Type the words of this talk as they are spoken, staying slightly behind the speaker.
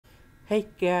Hey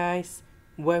guys,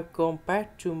 welcome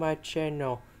back to my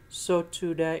channel. So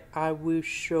today I will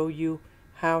show you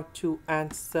how to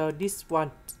answer this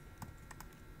one.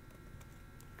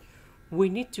 We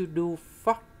need to do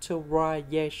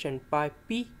factorization by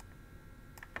P.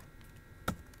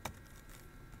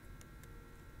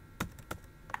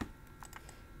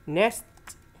 Next,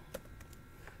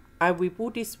 I will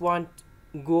put this one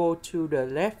go to the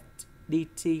left,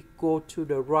 dt go to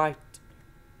the right.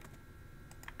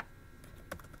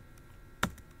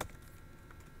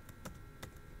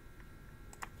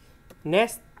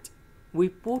 Next, we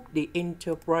put the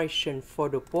integration for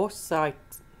the both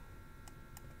sides.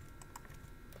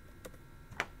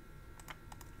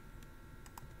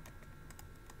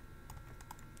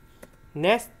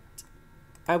 Next,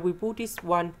 I will put this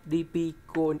one dp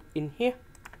going in here.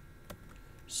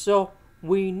 So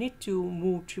we need to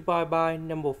multiply by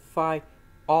number 5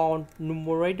 on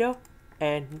numerator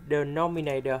and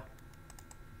denominator.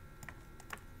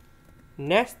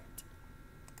 Next,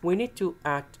 we need to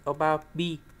add about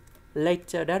b.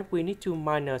 Later that we need to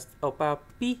minus about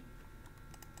p.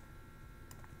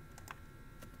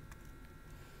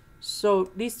 So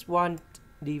this one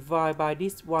divide by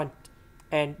this one,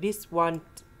 and this one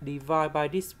divide by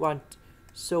this one.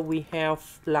 So we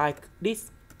have like this.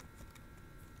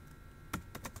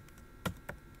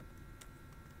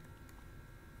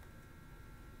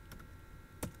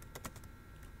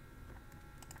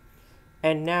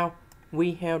 And now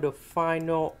we have the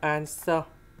final answer.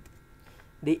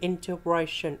 The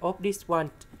integration of this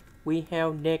one, we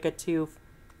have negative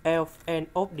ln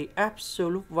of the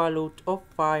absolute value of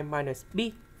 5 minus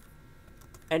b.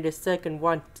 And the second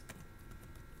one,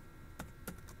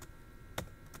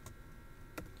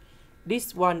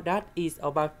 this one that is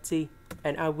about t,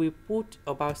 and I will put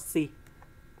about c.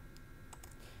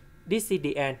 This is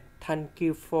the end. Thank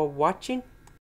you for watching.